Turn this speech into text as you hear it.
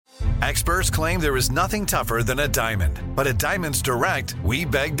Experts claim there is nothing tougher than a diamond. But at Diamonds Direct, we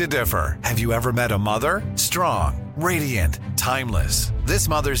beg to differ. Have you ever met a mother? Strong, radiant, timeless. This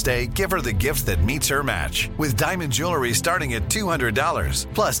Mother's Day, give her the gift that meets her match. With diamond jewelry starting at $200.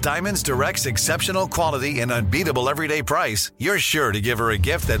 Plus Diamonds Direct's exceptional quality and unbeatable everyday price, you're sure to give her a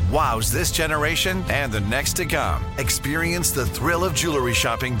gift that wows this generation and the next to come. Experience the thrill of jewelry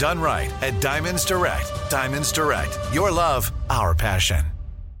shopping done right at Diamonds Direct. Diamonds Direct. Your love, our passion.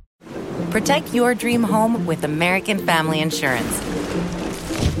 Protect your dream home with American Family Insurance.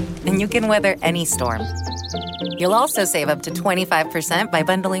 And you can weather any storm. You'll also save up to 25% by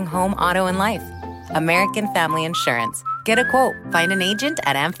bundling home, auto, and life. American Family Insurance. Get a quote. Find an agent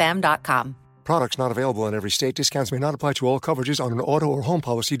at amfam.com. Products not available in every state. Discounts may not apply to all coverages on an auto or home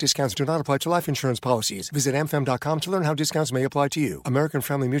policy. Discounts do not apply to life insurance policies. Visit amfam.com to learn how discounts may apply to you. American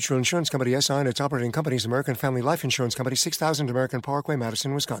Family Mutual Insurance Company, SI, and its operating companies, American Family Life Insurance Company, 6000 American Parkway,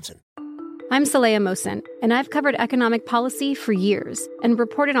 Madison, Wisconsin. I'm Saleha Mohsen, and I've covered economic policy for years and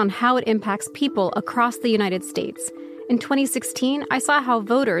reported on how it impacts people across the United States. In 2016, I saw how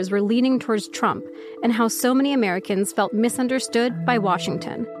voters were leaning towards Trump and how so many Americans felt misunderstood by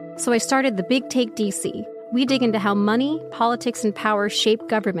Washington. So I started The Big Take DC. We dig into how money, politics, and power shape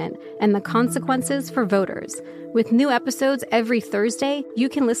government and the consequences for voters. With new episodes every Thursday, you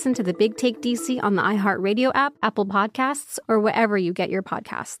can listen to The Big Take DC on the iHeartRadio app, Apple Podcasts, or wherever you get your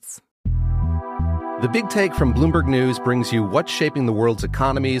podcasts. The Big Take from Bloomberg News brings you what's shaping the world's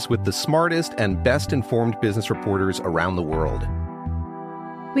economies with the smartest and best-informed business reporters around the world.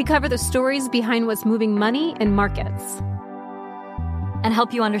 We cover the stories behind what's moving money and markets. And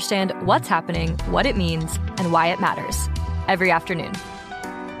help you understand what's happening, what it means, and why it matters. Every afternoon.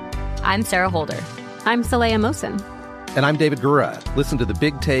 I'm Sarah Holder. I'm Saleha Mohsen. And I'm David Gura. Listen to The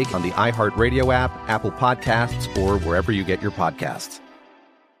Big Take on the iHeartRadio app, Apple Podcasts, or wherever you get your podcasts.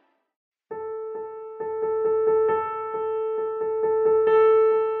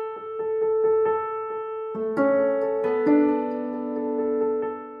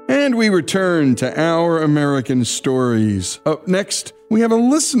 And we return to Our American Stories. Up next, we have a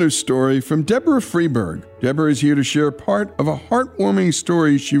listener story from Deborah Freeberg. Deborah is here to share part of a heartwarming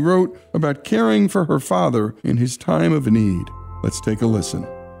story she wrote about caring for her father in his time of need. Let's take a listen.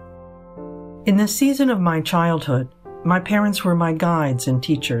 In the season of my childhood, my parents were my guides and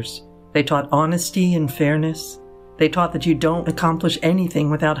teachers. They taught honesty and fairness. They taught that you don't accomplish anything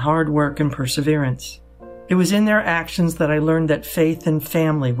without hard work and perseverance. It was in their actions that I learned that faith and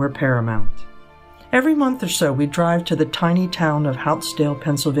family were paramount. Every month or so, we'd drive to the tiny town of Houtzdale,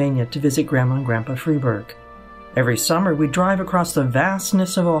 Pennsylvania to visit Grandma and Grandpa Freeberg. Every summer, we'd drive across the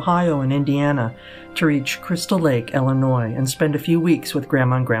vastness of Ohio and Indiana to reach Crystal Lake, Illinois, and spend a few weeks with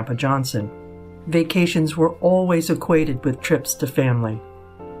Grandma and Grandpa Johnson. Vacations were always equated with trips to family.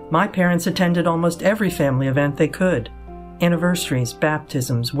 My parents attended almost every family event they could. Anniversaries,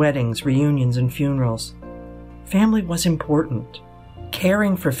 baptisms, weddings, reunions, and funerals. Family was important.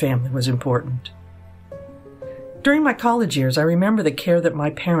 Caring for family was important. During my college years, I remember the care that my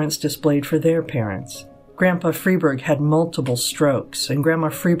parents displayed for their parents. Grandpa Freeberg had multiple strokes, and Grandma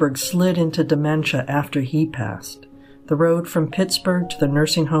Freeberg slid into dementia after he passed. The road from Pittsburgh to the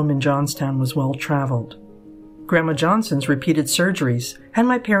nursing home in Johnstown was well traveled. Grandma Johnson's repeated surgeries had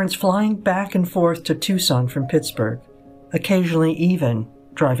my parents flying back and forth to Tucson from Pittsburgh, occasionally even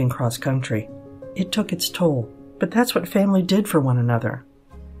driving cross-country. It took its toll, but that's what family did for one another.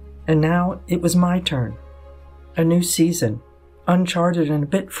 And now it was my turn. A new season, uncharted and a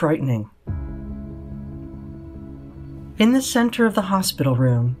bit frightening. In the center of the hospital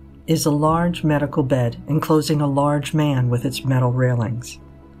room is a large medical bed enclosing a large man with its metal railings.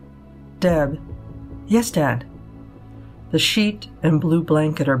 Deb. Yes, Dad. The sheet and blue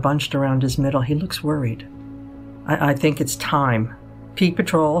blanket are bunched around his middle. He looks worried. I think it's time. Peak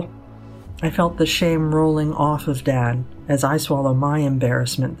Patrol. I felt the shame rolling off of Dad as I swallow my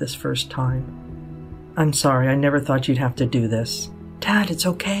embarrassment this first time. I'm sorry, I never thought you'd have to do this. Dad, it's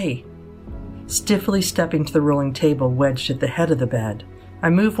okay. Stiffly stepping to the rolling table wedged at the head of the bed,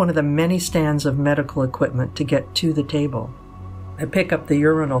 I move one of the many stands of medical equipment to get to the table. I pick up the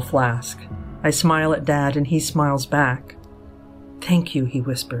urinal flask. I smile at Dad and he smiles back. Thank you, he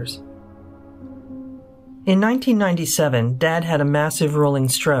whispers. In 1997, Dad had a massive rolling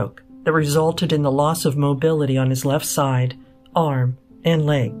stroke that resulted in the loss of mobility on his left side, arm, and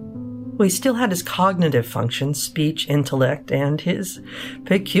leg. Well, he still had his cognitive functions, speech, intellect, and his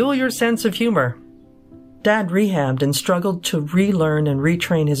peculiar sense of humor. Dad rehabbed and struggled to relearn and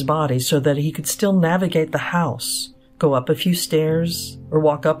retrain his body so that he could still navigate the house, go up a few stairs, or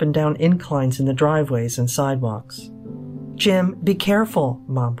walk up and down inclines in the driveways and sidewalks. Jim, be careful,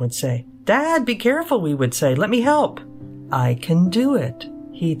 Mom would say. Dad, be careful, we would say. Let me help. I can do it,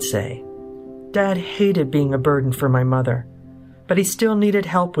 he'd say. Dad hated being a burden for my mother, but he still needed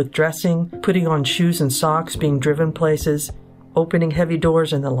help with dressing, putting on shoes and socks, being driven places, opening heavy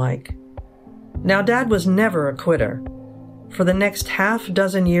doors and the like. Now, Dad was never a quitter. For the next half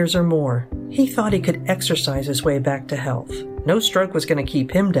dozen years or more, he thought he could exercise his way back to health. No stroke was going to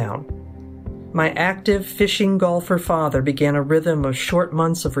keep him down. My active fishing golfer father began a rhythm of short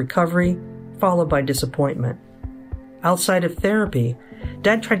months of recovery, followed by disappointment. Outside of therapy,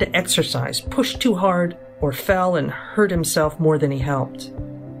 Dad tried to exercise, pushed too hard, or fell and hurt himself more than he helped.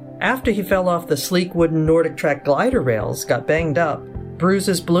 After he fell off the sleek wooden Nordic Track glider rails, got banged up,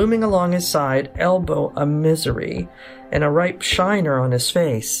 bruises blooming along his side, elbow a misery, and a ripe shiner on his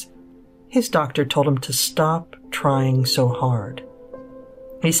face, his doctor told him to stop trying so hard.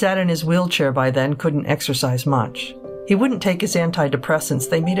 He sat in his wheelchair by then, couldn't exercise much. He wouldn't take his antidepressants.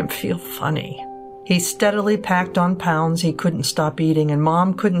 They made him feel funny. He steadily packed on pounds he couldn't stop eating, and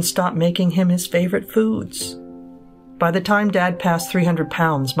Mom couldn't stop making him his favorite foods. By the time Dad passed 300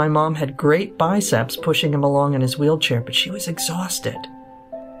 pounds, my mom had great biceps pushing him along in his wheelchair, but she was exhausted.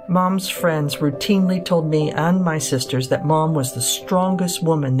 Mom's friends routinely told me and my sisters that Mom was the strongest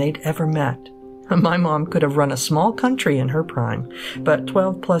woman they'd ever met. My mom could have run a small country in her prime, but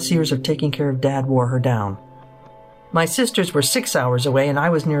 12 plus years of taking care of Dad wore her down. My sisters were 6 hours away, and I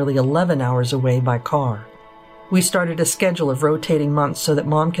was nearly 11 hours away by car. We started a schedule of rotating months so that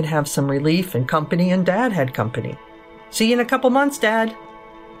Mom could have some relief and company, and Dad had company. See you in a couple months, Dad.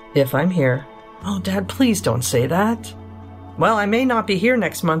 If I'm here. Oh, Dad, please don't say that. Well, I may not be here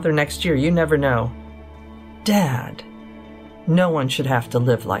next month or next year. You never know. Dad, no one should have to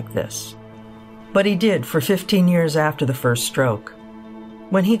live like this. But he did for 15 years after the first stroke.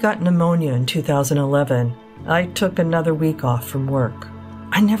 When he got pneumonia in 2011, I took another week off from work.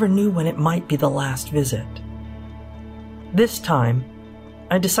 I never knew when it might be the last visit. This time,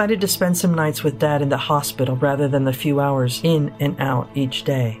 I decided to spend some nights with Dad in the hospital rather than the few hours in and out each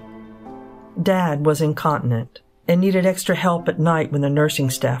day. Dad was incontinent and needed extra help at night when the nursing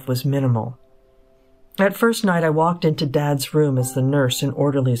staff was minimal. That first night, I walked into Dad's room as the nurse and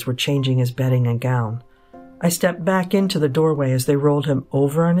orderlies were changing his bedding and gown. I stepped back into the doorway as they rolled him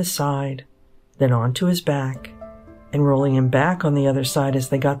over on his side, then onto his back, and rolling him back on the other side as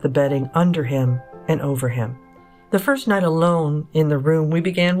they got the bedding under him and over him. The first night alone in the room, we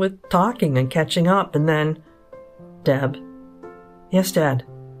began with talking and catching up, and then, Deb. Yes, Dad.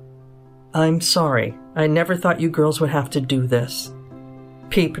 I'm sorry. I never thought you girls would have to do this.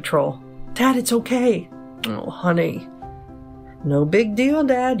 Pee Patrol. Dad, it's okay. Oh, honey. No big deal,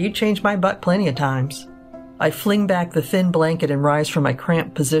 Dad. You changed my butt plenty of times. I fling back the thin blanket and rise from my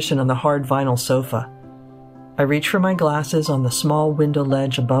cramped position on the hard vinyl sofa. I reach for my glasses on the small window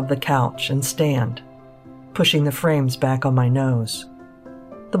ledge above the couch and stand, pushing the frames back on my nose.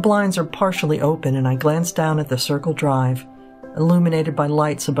 The blinds are partially open, and I glance down at the circle drive, illuminated by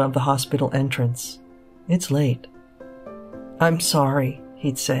lights above the hospital entrance. It's late. I'm sorry,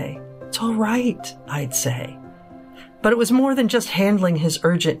 he'd say. It's all right, I'd say. But it was more than just handling his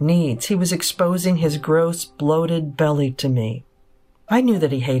urgent needs. He was exposing his gross, bloated belly to me. I knew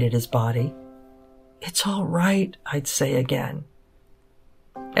that he hated his body. It's all right, I'd say again.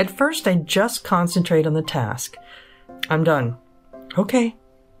 At first, I'd just concentrate on the task. I'm done. Okay.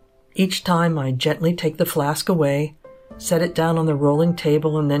 Each time, I gently take the flask away, set it down on the rolling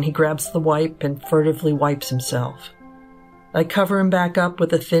table, and then he grabs the wipe and furtively wipes himself. I cover him back up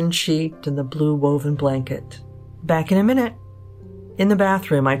with a thin sheet and the blue woven blanket. Back in a minute. In the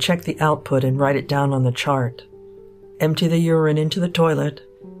bathroom, I check the output and write it down on the chart. Empty the urine into the toilet,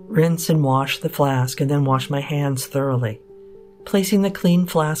 rinse and wash the flask, and then wash my hands thoroughly. Placing the clean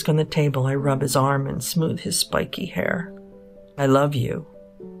flask on the table, I rub his arm and smooth his spiky hair. I love you.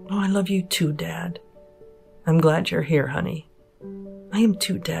 Oh, I love you too, Dad. I'm glad you're here, honey. I am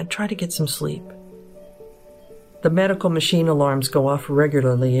too, Dad. Try to get some sleep. The medical machine alarms go off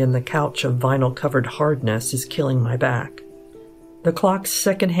regularly, and the couch of vinyl-covered hardness is killing my back. The clock's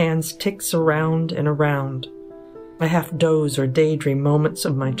second hands ticks around and around. I half doze or daydream moments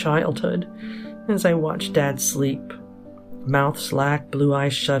of my childhood as I watch Dad sleep. Mouth slack, blue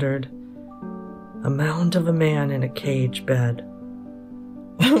eyes shuttered. A mound of a man in a cage bed.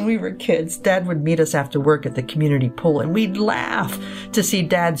 When we were kids, Dad would meet us after work at the community pool, and we'd laugh to see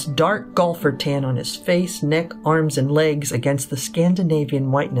Dad's dark golfer tan on his face, neck, arms, and legs against the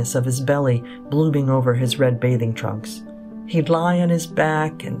Scandinavian whiteness of his belly blooming over his red bathing trunks. He'd lie on his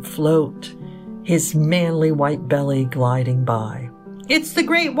back and float, his manly white belly gliding by. "It's the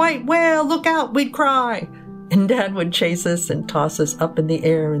great white whale! Look out!" we'd cry. And Dad would chase us and toss us up in the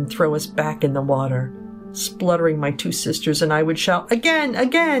air and throw us back in the water. Spluttering, my two sisters and I would shout, "Again,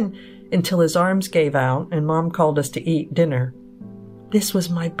 again!" until his arms gave out and Mom called us to eat dinner. This was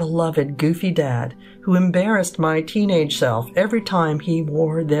my beloved, goofy dad who embarrassed my teenage self every time he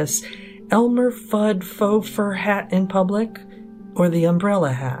wore this Elmer Fudd faux fur hat in public, or the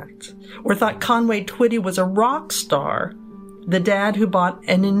umbrella hat, or thought Conway Twitty was a rock star. The dad who bought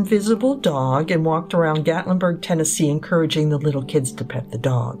an invisible dog and walked around Gatlinburg, Tennessee, encouraging the little kids to pet the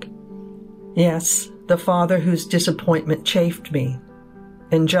dog. Yes, the father whose disappointment chafed me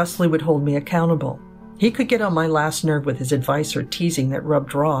and justly would hold me accountable. He could get on my last nerve with his advice or teasing that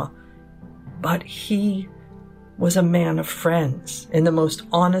rubbed raw, but he was a man of friends and the most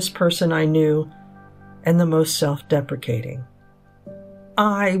honest person I knew and the most self-deprecating.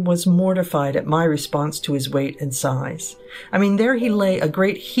 I was mortified at my response to his weight and size. I mean, there he lay, a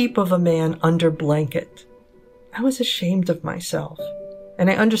great heap of a man under blanket. I was ashamed of myself, and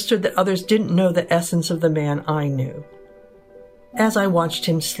I understood that others didn't know the essence of the man I knew. As I watched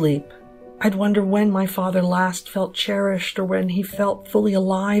him sleep, I'd wonder when my father last felt cherished or when he felt fully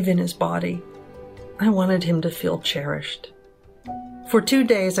alive in his body. I wanted him to feel cherished. For 2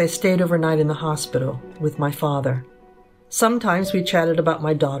 days, I stayed overnight in the hospital with my father. Sometimes we chatted about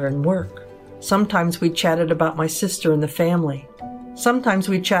my daughter and work. Sometimes we chatted about my sister and the family. Sometimes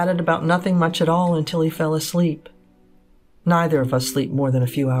we chatted about nothing much at all until he fell asleep. Neither of us sleep more than a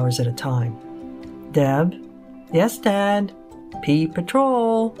few hours at a time. Deb? Yes, Dad? P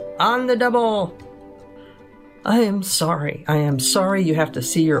Patrol. On the double. I am sorry. I am sorry you have to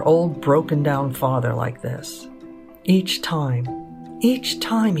see your old broken down father like this. Each time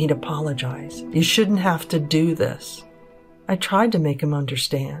he'd apologize. You shouldn't have to do this. I tried to make him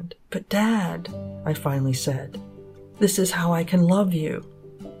understand. But Dad, I finally said, this is how I can love you.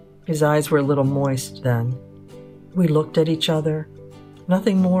 His eyes were a little moist then. We looked at each other.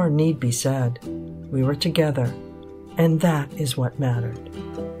 Nothing more need be said. We were together, and that is what mattered.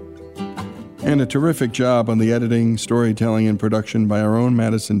 And a terrific job on the editing, storytelling, and production by our own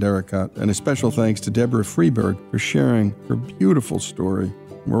Madison Derricott. And a special thanks to Deborah Freeberg for sharing her beautiful story.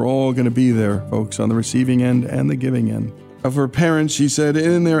 We're all going to be there, folks, on the receiving end and the giving end. Of her parents, she said,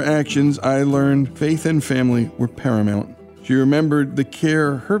 in their actions, I learned faith and family were paramount. She remembered the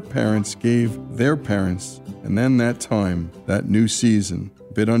care her parents gave their parents. And then that time, that new season,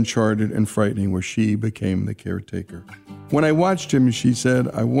 a bit uncharted and frightening, where she became the caretaker. When I watched him, she said,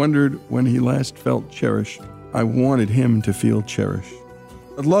 I wondered when he last felt cherished. I wanted him to feel cherished.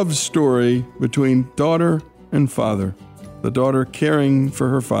 A love story between daughter and father. The daughter caring for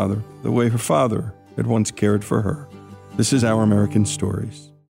her father the way her father had once cared for her. This is Our American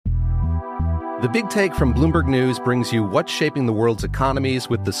Stories. The Big Take from Bloomberg News brings you what's shaping the world's economies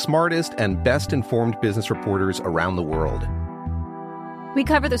with the smartest and best-informed business reporters around the world. We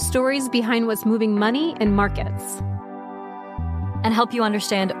cover the stories behind what's moving money and markets, and help you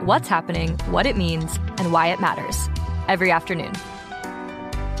understand what's happening, what it means, and why it matters every afternoon.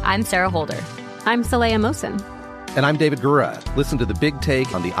 I'm Sarah Holder. I'm Saleha Mohsin. And I'm David Gura. Listen to The Big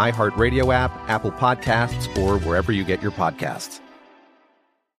Take on the iHeartRadio app, Apple Podcasts, or wherever you get your podcasts.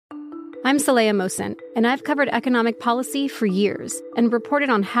 I'm Saleha Mohsin, and I've covered economic policy for years and reported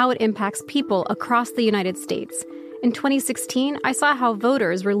on how it impacts people across the United States. In 2016, I saw how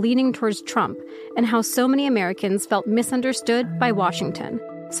voters were leaning towards Trump and how so many Americans felt misunderstood by Washington.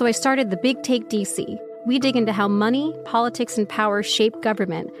 So I started The Big Take DC. We dig into how money, politics, and power shape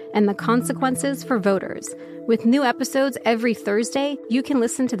government and the consequences for voters. With new episodes every Thursday, you can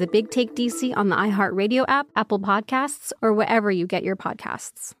listen to The Big Take DC on the iHeartRadio app, Apple Podcasts, or wherever you get your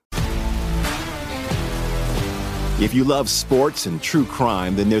podcasts. If you love sports and true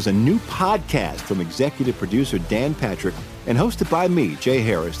crime, then there's a new podcast from executive producer Dan Patrick and hosted by me, Jay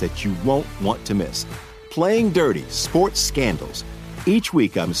Harris, that you won't want to miss. Playing Dirty: Sports Scandals. Each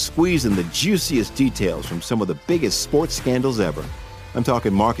week, I'm squeezing the juiciest details from some of the biggest sports scandals ever. I'm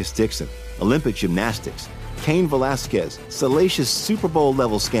talking Marcus Dixon, Olympic gymnastics, Cain Velasquez, salacious Super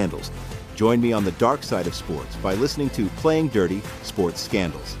Bowl-level scandals. Join me on the dark side of sports by listening to Playing Dirty: Sports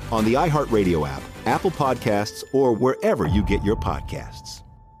Scandals on the iHeartRadio app, Apple Podcasts, or wherever you get your podcasts.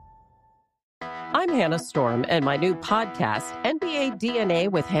 I'm Hannah Storm, and my new podcast, NBA DNA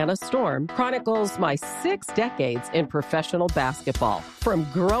with Hannah Storm, chronicles my 6 decades in professional basketball. From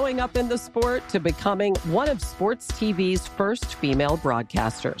growing up in the sport to becoming one of sports TV's first female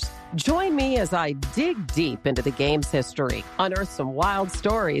broadcasters. Join me as I dig deep into the game's history, unearth some wild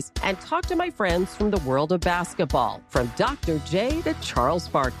stories, and talk to my friends from the world of basketball, from Dr. J to Charles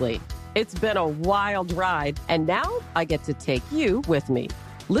Barkley. It's been a wild ride, and now I get to take you with me.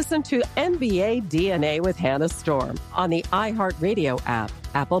 Listen to NBA DNA with Hannah Storm on the iHeartRadio app,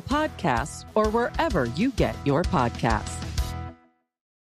 Apple Podcasts, or wherever you get your podcasts.